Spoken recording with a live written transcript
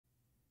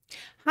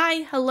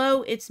Hi,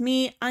 hello, it's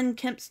me,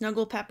 Unkempt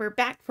Snugglepepper,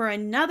 back for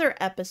another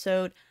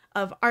episode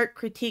of Art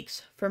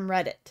Critiques from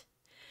Reddit.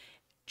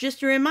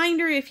 Just a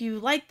reminder, if you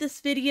like this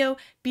video,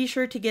 be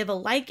sure to give a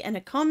like and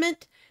a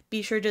comment.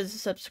 Be sure to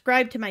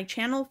subscribe to my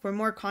channel for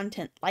more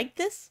content like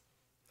this.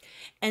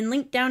 And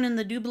linked down in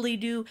the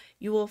doobly-doo,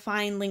 you will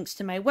find links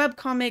to my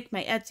webcomic,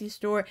 my Etsy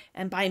store,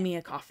 and buy me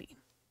a coffee.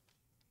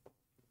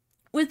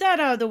 With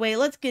that out of the way,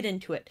 let's get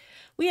into it.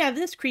 We have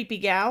this creepy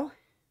gal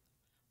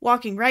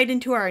walking right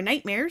into our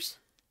nightmares.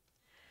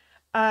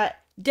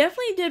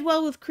 Definitely did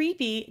well with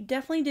creepy.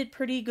 Definitely did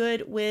pretty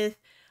good with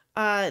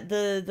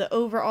the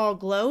overall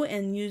glow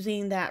and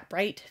using that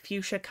bright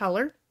fuchsia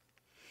color.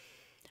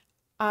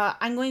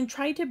 I'm going to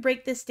try to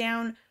break this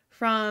down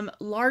from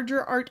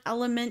larger art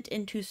element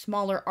into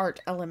smaller art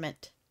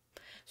element.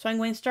 So I'm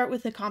going to start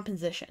with the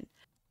composition.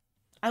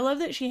 I love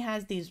that she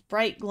has these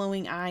bright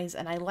glowing eyes,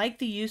 and I like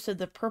the use of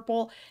the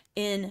purple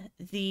in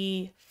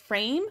the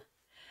frame.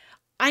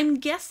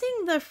 I'm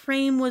guessing the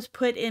frame was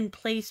put in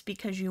place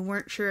because you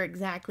weren't sure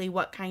exactly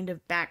what kind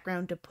of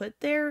background to put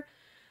there.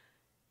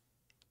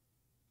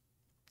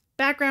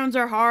 Backgrounds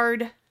are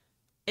hard,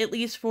 at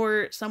least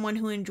for someone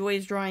who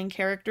enjoys drawing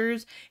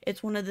characters.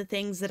 It's one of the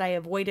things that I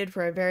avoided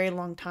for a very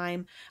long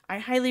time. I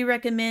highly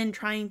recommend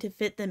trying to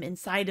fit them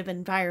inside of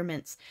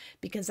environments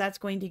because that's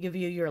going to give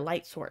you your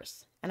light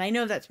source. And I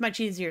know that's much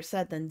easier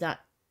said than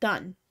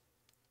done.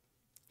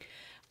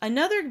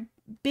 Another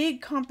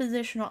big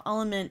compositional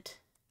element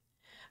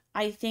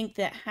I think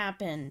that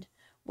happened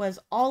was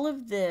all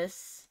of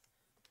this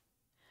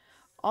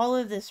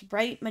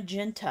bright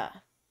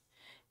magenta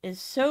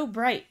is so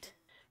bright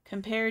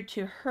compared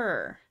to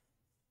her,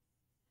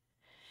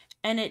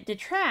 and it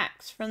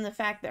detracts from the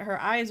fact that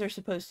her eyes are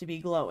supposed to be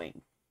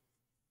glowing.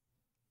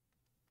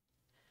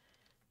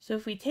 So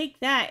if we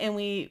take that and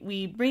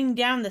we bring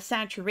down the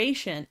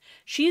saturation,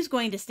 she's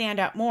going to stand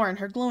out more and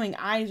her glowing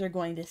eyes are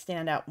going to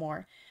stand out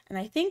more. And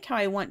I think how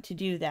I want to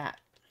do that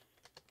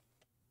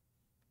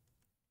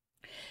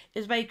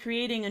is by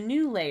creating a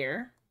new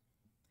layer,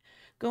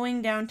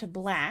 going down to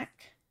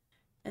black,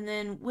 and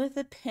then with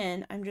a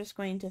pen, I'm just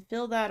going to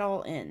fill that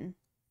all in.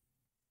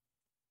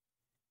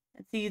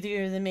 It's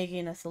easier than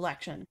making a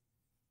selection.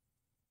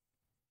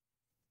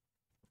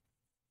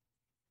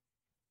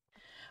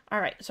 All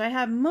right, so I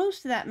have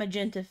most of that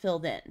magenta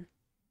filled in.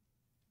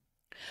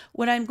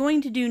 What I'm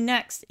going to do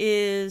next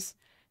is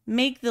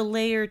make the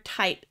layer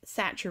type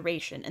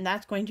saturation, and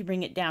that's going to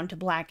bring it down to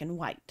black and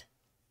white.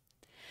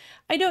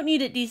 I don't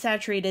need it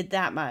desaturated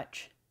that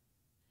much.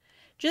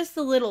 Just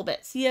a little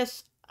bit. See,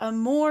 a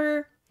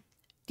more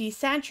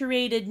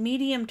desaturated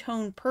medium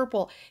tone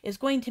purple is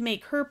going to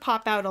make her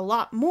pop out a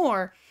lot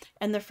more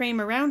and the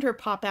frame around her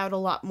pop out a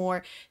lot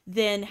more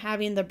than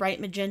having the bright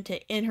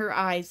magenta in her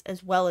eyes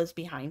as well as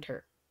behind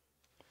her.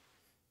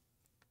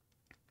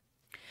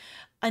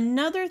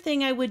 Another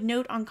thing I would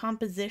note on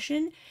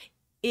composition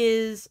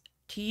is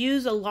to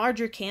use a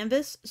larger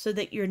canvas so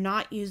that you're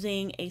not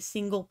using a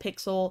single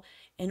pixel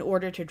in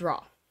order to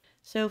draw.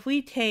 So if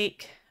we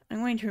take, I'm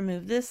going to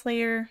remove this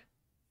layer,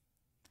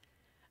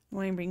 I'm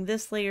going to bring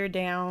this layer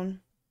down.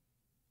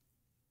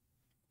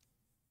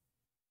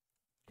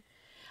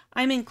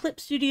 I'm in Clip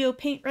Studio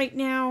Paint right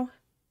now.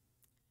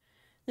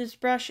 This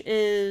brush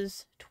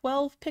is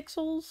 12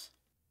 pixels.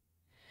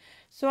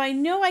 So I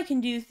know I can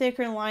do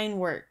thicker line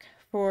work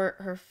for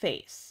her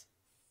face.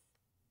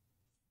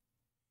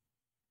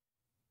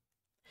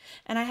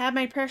 And I have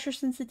my pressure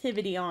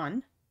sensitivity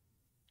on.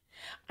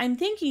 I'm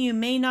thinking you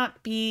may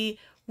not be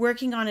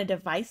working on a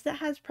device that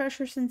has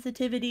pressure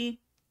sensitivity,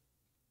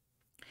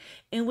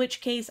 in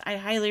which case I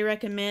highly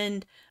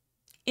recommend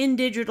in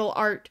digital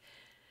art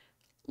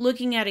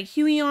looking at a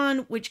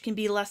Huion, which can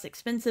be less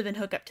expensive and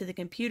hook up to the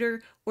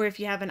computer, or if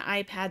you have an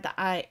iPad,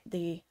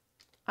 the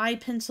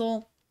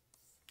iPencil,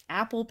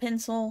 Apple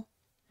Pencil,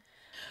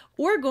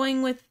 or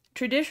going with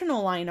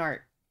traditional line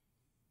art.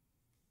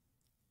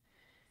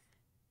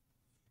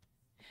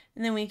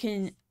 And then we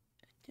can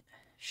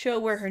show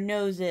where her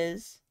nose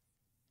is.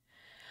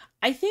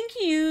 I think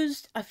you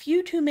used a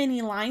few too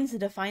many lines to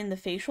define the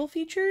facial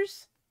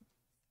features,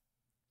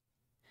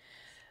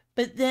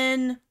 but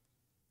then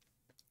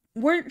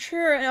weren't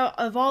sure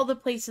of all the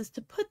places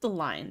to put the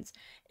lines.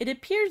 It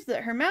appears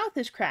that her mouth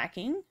is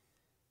cracking.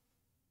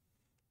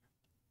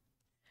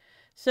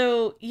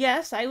 So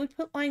yes, I would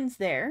put lines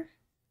there.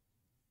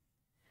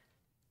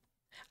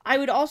 I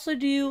would also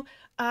do,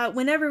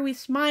 whenever we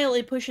smile,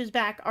 it pushes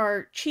back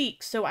our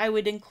cheeks, so I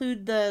would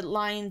include the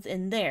lines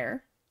in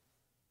there.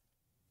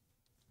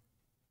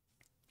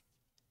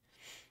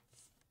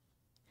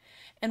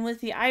 And with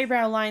the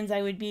eyebrow lines,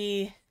 I would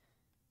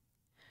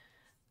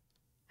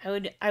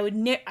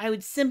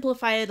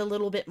simplify it a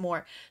little bit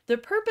more. The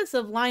purpose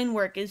of line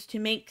work is to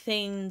make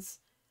things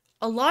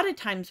a lot of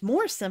times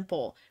more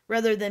simple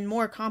rather than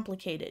more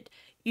complicated.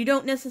 You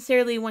don't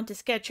necessarily want to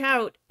sketch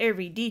out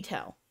every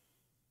detail.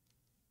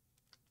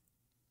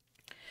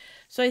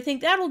 So I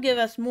think that'll give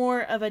us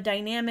more of a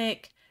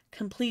dynamic,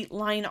 complete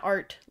line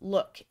art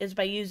look, is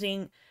by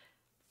using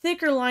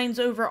thicker lines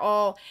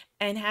overall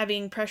and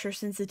having pressure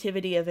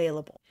sensitivity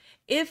available.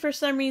 If for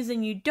some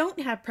reason you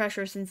don't have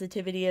pressure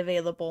sensitivity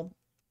available,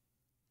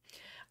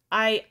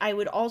 I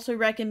would also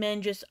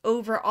recommend just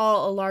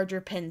overall a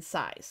larger pen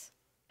size.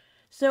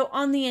 So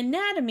on the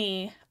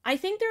anatomy, I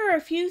think there are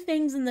a few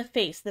things in the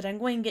face that I'm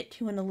going to get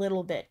to in a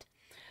little bit.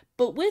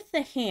 But with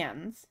the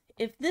hands,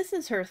 if this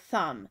is her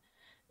thumb,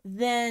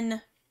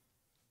 then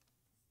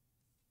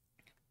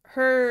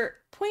her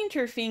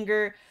pointer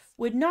finger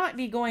would not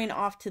be going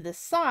off to the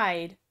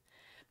side,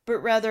 but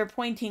rather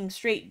pointing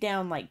straight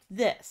down like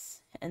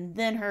this. And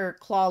then her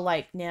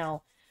claw-like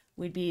nail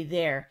would be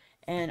there,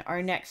 and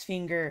our next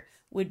finger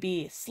would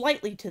be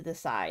slightly to the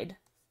side,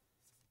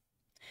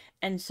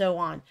 and so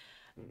on.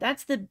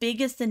 That's the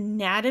biggest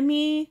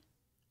anatomy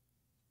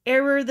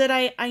error that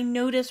I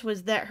noticed,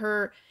 was that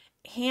her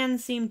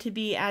hands seemed to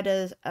be at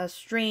a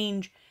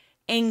strange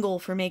angle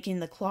for making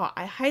the claw.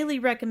 I highly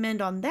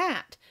recommend on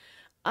that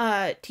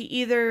to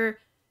either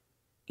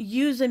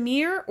use a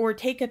mirror or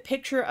take a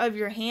picture of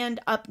your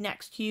hand up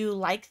next to you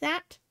like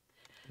that,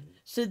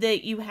 so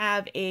that you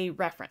have a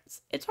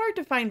reference. It's hard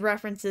to find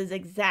references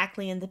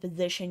exactly in the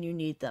position you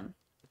need them.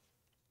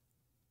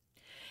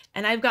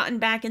 And I've gotten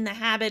back in the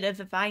habit of,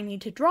 if I need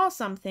to draw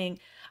something,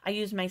 I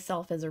use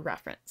myself as a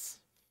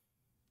reference.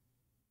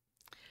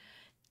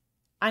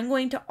 I'm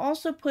going to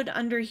also put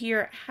under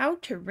here how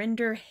to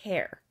render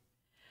hair.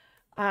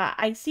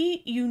 I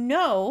see you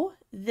know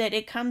that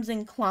it comes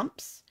in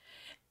clumps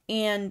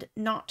and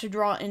not to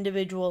draw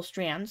individual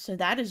strands, so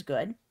that is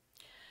good.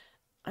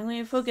 I'm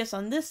going to focus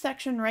on this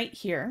section right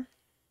here.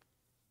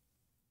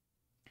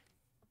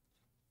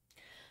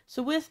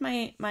 So with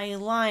my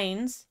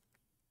lines,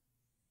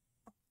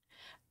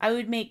 I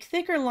would make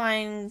thicker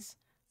lines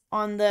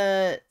on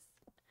the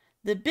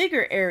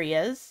bigger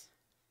areas.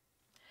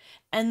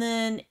 And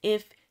then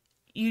if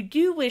you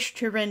do wish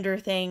to render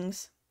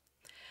things,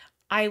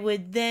 I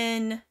would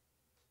then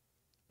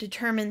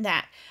determine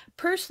that.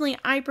 Personally,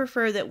 I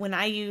prefer that when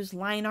I use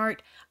line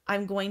art,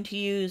 I'm going to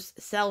use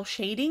cell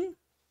shading.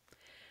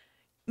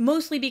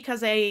 Mostly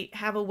because I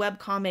have a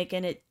webcomic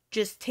and it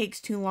just takes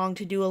too long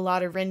to do a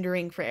lot of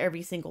rendering for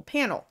every single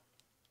panel.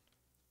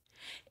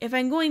 If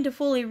I'm going to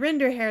fully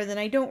render hair, then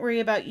I don't worry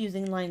about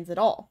using lines at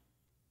all.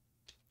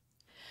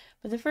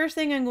 But the first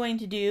thing I'm going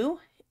to do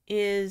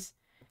is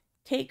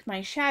take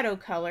my shadow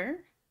color,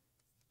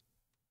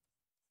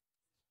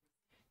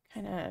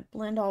 kind of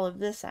blend all of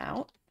this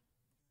out.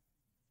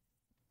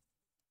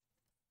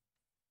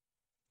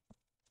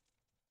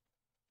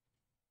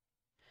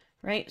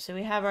 Right, so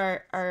we have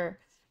our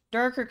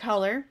darker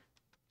color,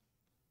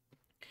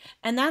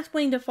 and that's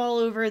going to fall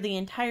over the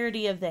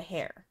entirety of the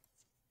hair,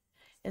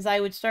 as I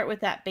would start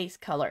with that base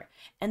color.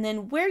 And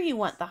then where you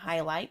want the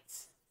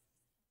highlights,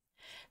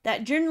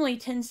 that generally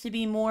tends to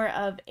be more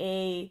of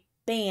a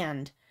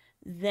band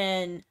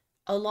than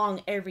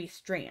along every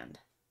strand.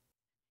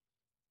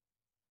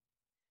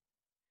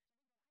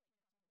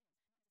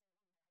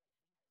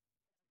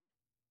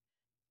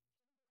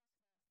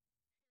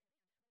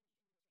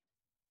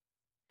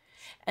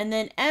 And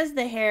then as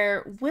the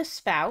hair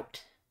wisps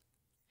out,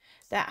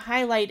 that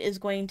highlight is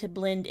going to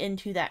blend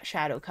into that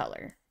shadow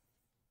color.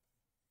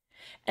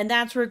 And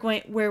that's where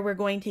we're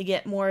going to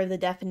get more of the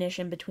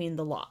definition between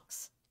the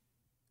locks.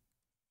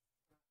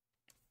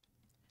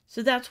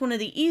 So that's one of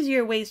the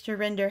easier ways to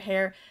render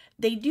hair.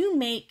 They do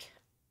make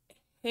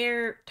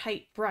hair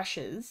type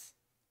brushes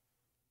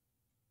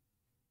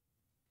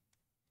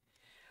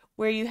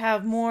where you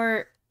have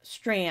more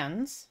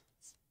strands.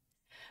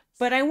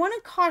 But I want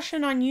to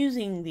caution on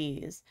using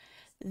these,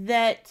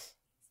 that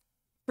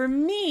for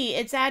me,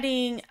 it's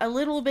adding a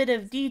little bit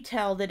of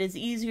detail that is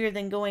easier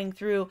than going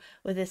through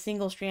with a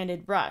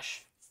single-stranded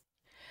brush.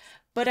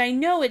 But I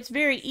know it's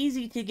very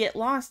easy to get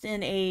lost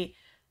in a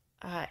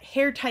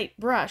hair type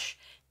brush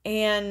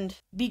and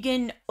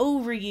begin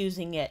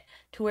overusing it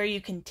to where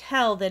you can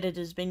tell that it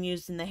has been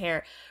used in the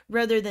hair,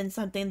 rather than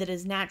something that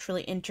is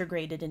naturally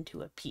integrated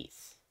into a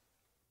piece.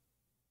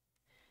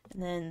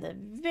 And then the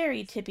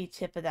very tippy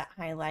tip of that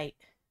highlight,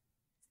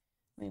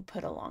 let me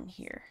put along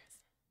here.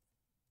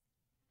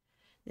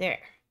 There.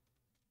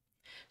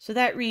 So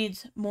that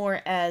reads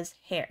more as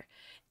hair.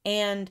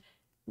 And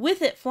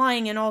with it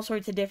flying in all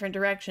sorts of different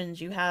directions,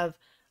 you have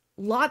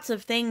lots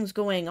of things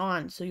going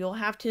on. So you'll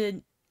have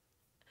to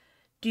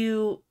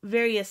do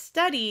various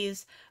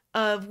studies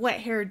of what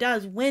hair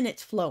does when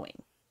it's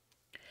flowing.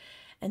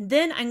 And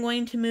then I'm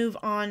going to move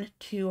on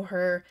to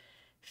her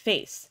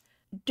face.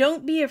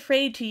 Don't be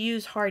afraid to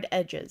use hard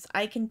edges.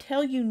 I can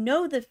tell you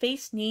know the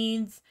face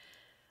needs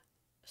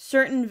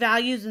certain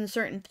values in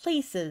certain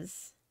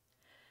places.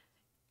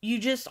 You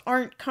just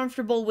aren't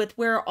comfortable with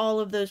where all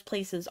of those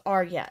places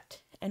are yet,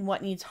 and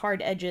what needs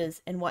hard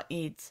edges and what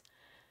needs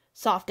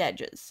soft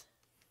edges.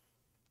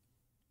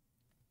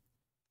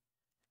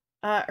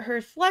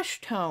 Her flesh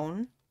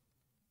tone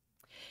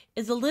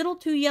is a little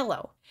too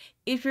yellow.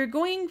 If you're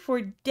going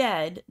for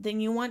dead, then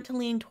you want to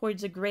lean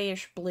towards a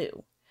grayish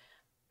blue.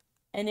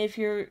 And if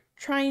you're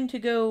trying to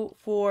go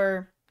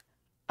for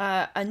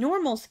a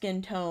normal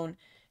skin tone,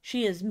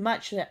 She is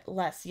much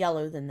less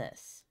yellow than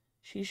this.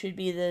 She should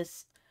be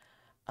this,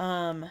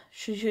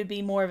 she should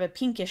be more of a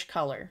pinkish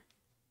color.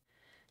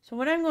 So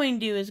what I'm going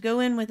to do is go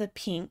in with a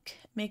pink,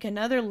 make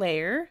another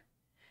layer,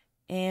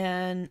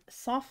 and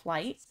soft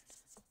light.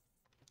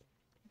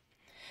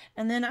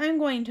 And then I'm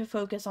going to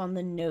focus on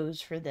the nose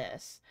for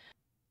this.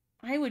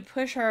 I would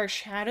push our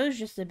shadows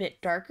just a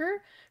bit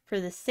darker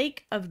for the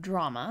sake of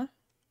drama.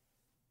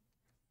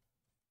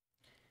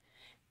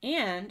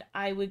 And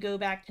I would go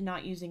back to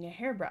not using a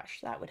hairbrush.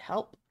 That would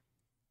help.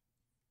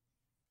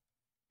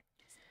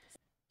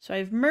 So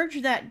I've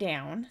merged that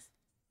down.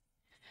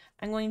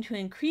 I'm going to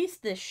increase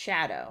this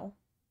shadow,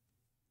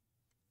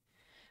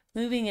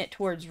 moving it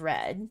towards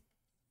red.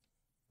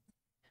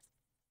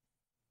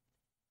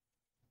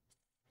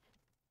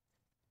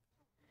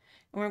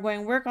 And we're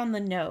going to work on the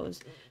nose.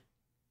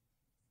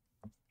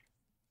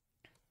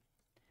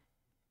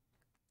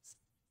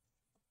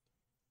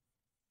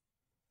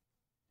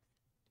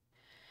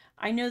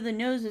 I know the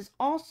nose is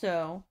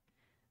also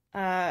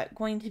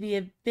going to be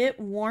a bit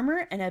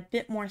warmer and a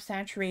bit more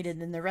saturated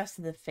than the rest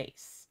of the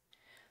face.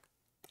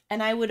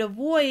 And I would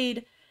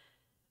avoid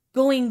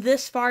going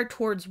this far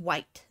towards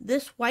white.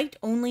 This white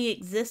only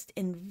exists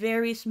in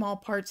very small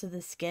parts of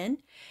the skin,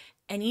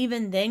 and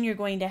even then you're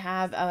going to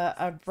have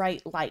a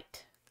bright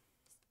light.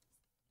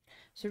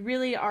 So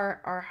really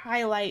our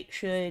highlight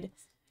should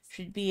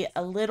be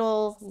a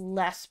little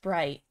less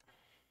bright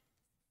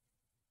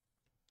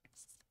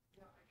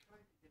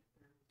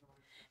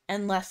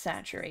and less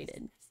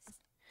saturated.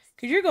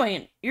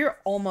 Because you're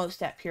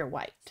almost at pure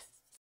white.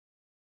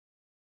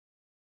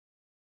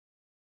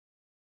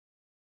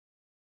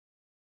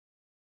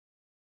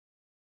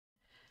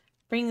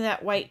 Bring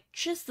that white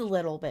just a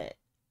little bit.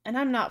 And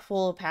I'm not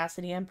full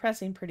opacity, I'm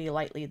pressing pretty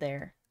lightly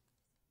there.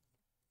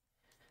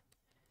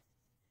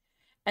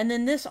 And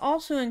then this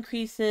also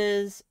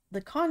increases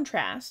the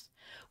contrast,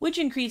 which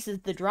increases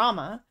the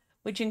drama,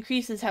 which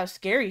increases how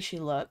scary she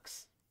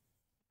looks.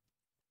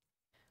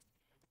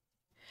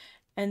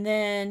 And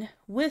then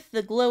with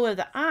the glow of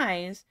the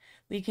eyes,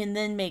 we can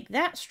then make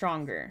that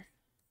stronger.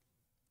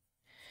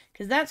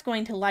 Because that's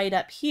going to light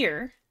up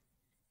here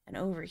and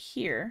over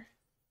here.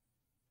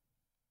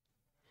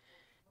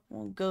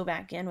 We'll go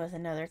back in with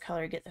another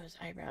color, get those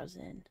eyebrows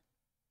in.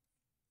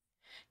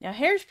 Now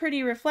hair's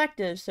pretty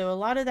reflective, so a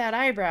lot of that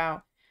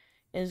eyebrow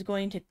is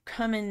going to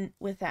come in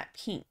with that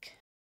pink.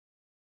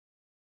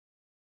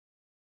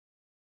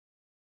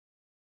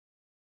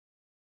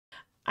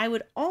 I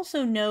would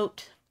also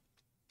note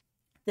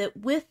that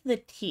with the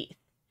teeth,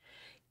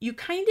 you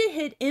kind of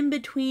hit in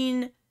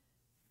between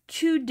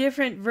two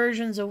different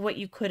versions of what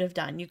you could have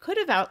done. You could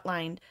have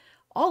outlined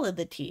all of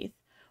the teeth,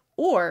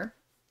 or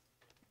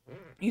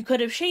you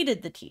could have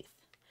shaded the teeth.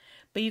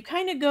 But you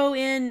kind of go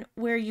in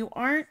where you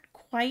aren't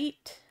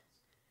quite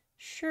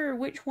sure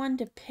which one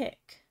to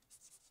pick.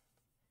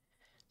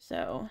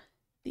 So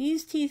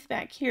these teeth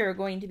back here are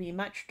going to be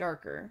much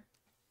darker.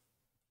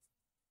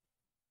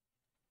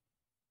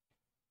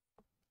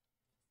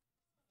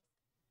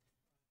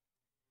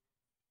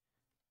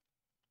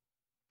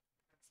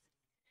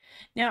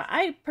 Now,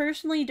 I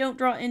personally don't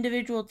draw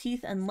individual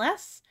teeth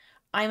unless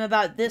I'm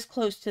about this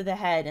close to the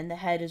head, and the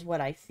head is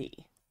what I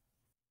see.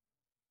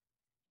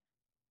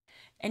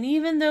 And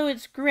even though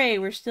it's gray,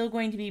 we're still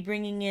going to be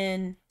bringing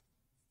in...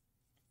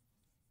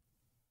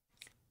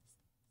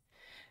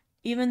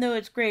 Even though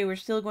it's gray, we're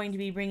still going to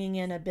be bringing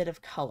in a bit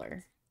of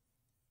color.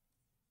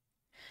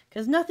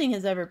 Because nothing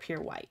is ever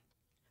pure white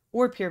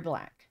or pure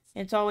black.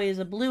 It's always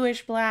a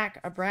bluish black,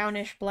 a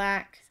brownish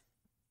black.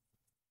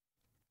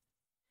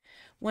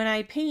 When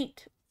I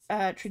paint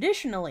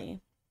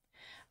traditionally,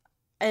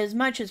 as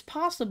much as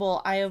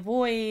possible, I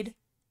avoid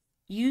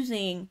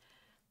using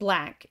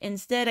black.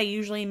 Instead, I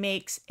usually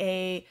mix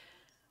a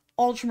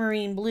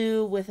ultramarine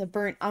blue with a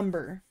burnt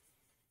umber.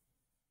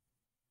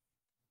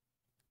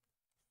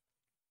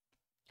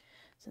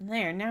 So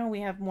there, now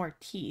we have more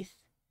teeth.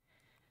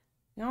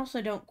 We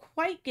also don't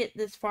quite get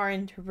this far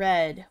into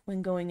red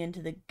when going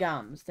into the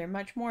gums. They're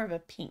much more of a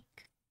pink.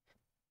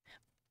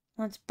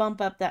 Let's bump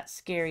up that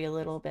scary a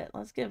little bit.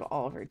 Let's give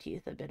all of her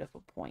teeth a bit of a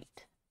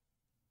point.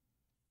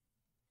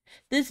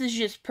 This is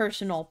just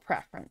personal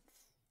preference.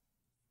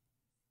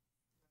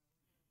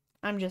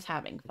 I'm just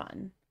having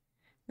fun.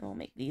 And we'll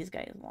make these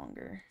guys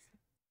longer.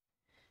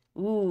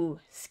 Ooh,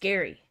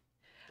 scary.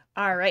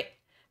 All right.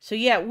 So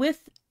yeah,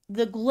 with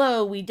the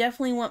glow, we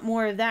definitely want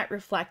more of that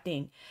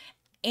reflecting.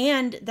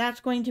 And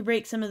that's going to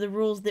break some of the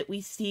rules that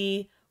we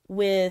see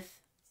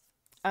with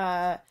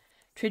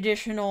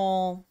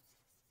traditional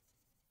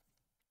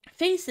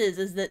faces,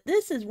 is that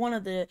this is one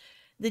of the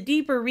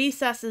deeper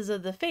recesses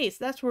of the face.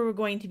 That's where we're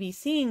going to be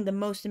seeing the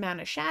most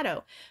amount of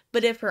shadow.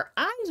 But if her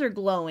eyes are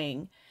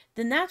glowing,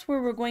 then that's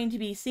where we're going to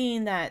be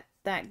seeing that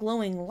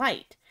glowing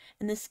light.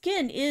 And the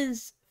skin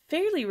is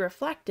fairly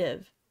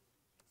reflective.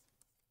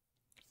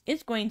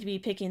 It's going to be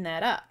picking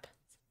that up.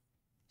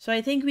 So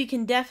I think we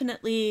can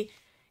definitely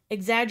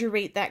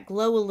exaggerate that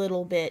glow a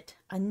little bit.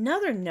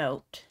 Another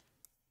note,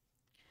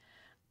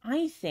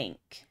 I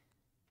think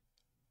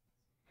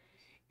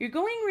You're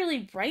going really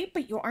bright,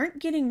 but you aren't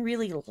getting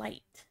really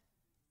light.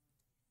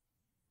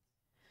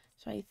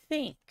 So I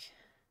think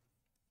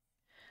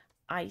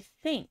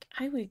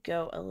I would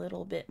go a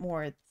little bit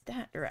more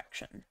that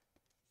direction,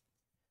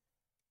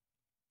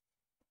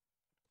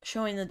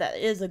 showing that that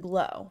is a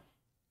glow.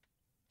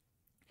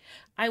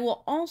 I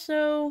will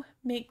also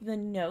make the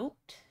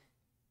note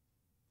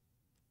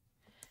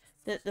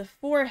that the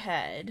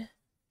forehead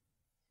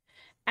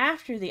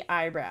after the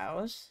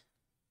eyebrows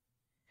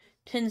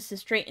tends to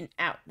straighten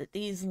out, that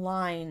these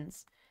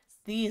lines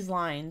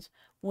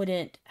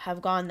wouldn't have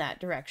gone that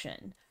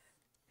direction.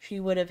 She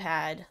would have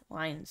had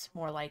lines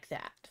more like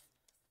that.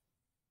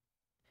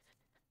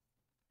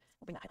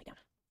 I'll bring the highlight down.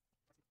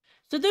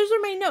 So those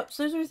are my notes.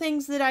 Those are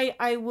things that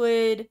I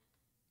would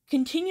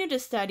continue to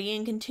study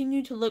and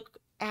continue to look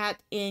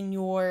at in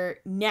your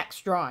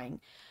next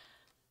drawing.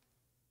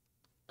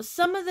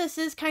 Some of this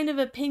is kind of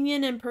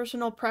opinion and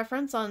personal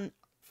preference on,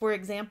 for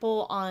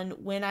example, on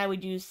when I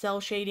would use cell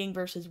shading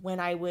versus when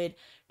I would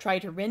try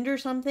to render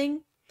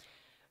something.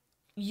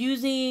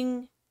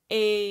 Using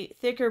a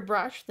thicker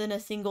brush than a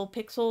single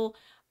pixel,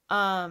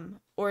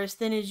 or as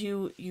thin as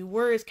you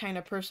were, is kind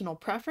of personal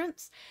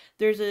preference.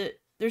 There's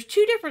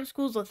two different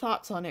schools of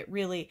thoughts on it,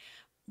 really.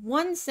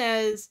 One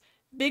says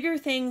bigger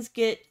things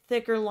get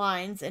thicker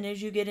lines, and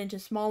as you get into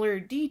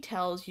smaller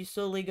details, you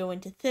slowly go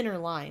into thinner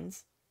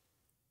lines.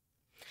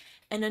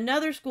 And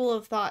another school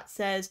of thought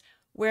says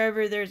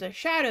wherever there's a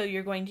shadow,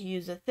 you're going to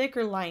use a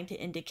thicker line to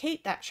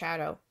indicate that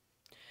shadow.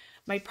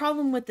 My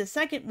problem with the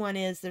second one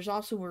is there's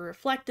also a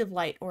reflective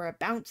light or a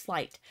bounce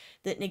light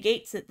that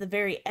negates that the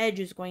very edge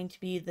is going to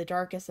be the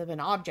darkest of an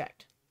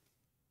object,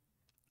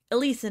 at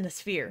least in a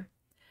sphere.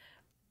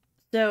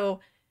 So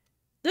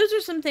those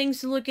are some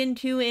things to look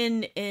into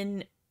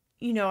in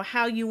you know,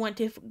 how you want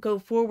to go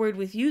forward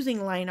with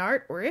using line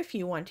art, or if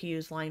you want to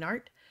use line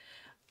art.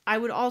 I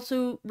would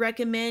also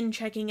recommend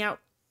checking out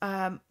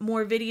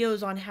more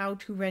videos on how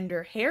to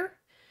render hair.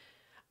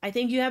 I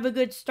think you have a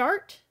good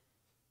start.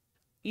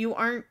 You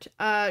aren't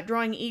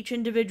drawing each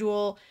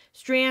individual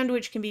strand,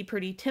 which can be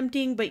pretty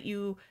tempting, but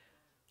you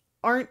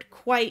aren't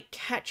quite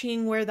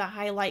catching where the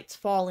highlights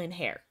fall in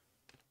hair.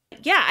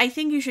 Yeah, I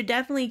think you should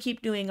definitely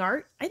keep doing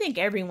art. I think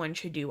everyone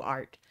should do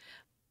art.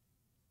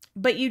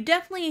 But you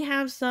definitely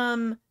have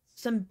some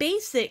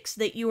basics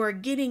that you are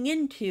getting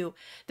into.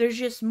 There's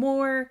just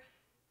more,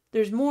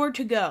 there's more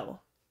to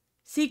go.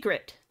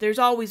 Secret, there's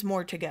always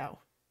more to go.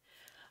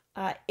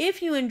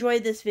 If you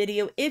enjoyed this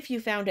video, if you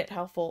found it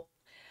helpful,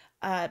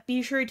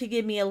 be sure to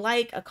give me a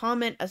like, a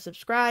comment, a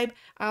subscribe.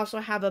 I also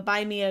have a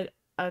buy me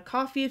a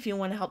coffee if you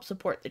want to help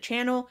support the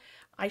channel.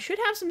 I should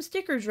have some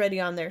stickers ready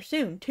on there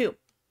soon, too.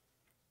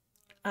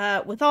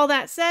 With all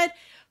that said,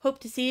 hope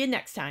to see you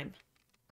next time.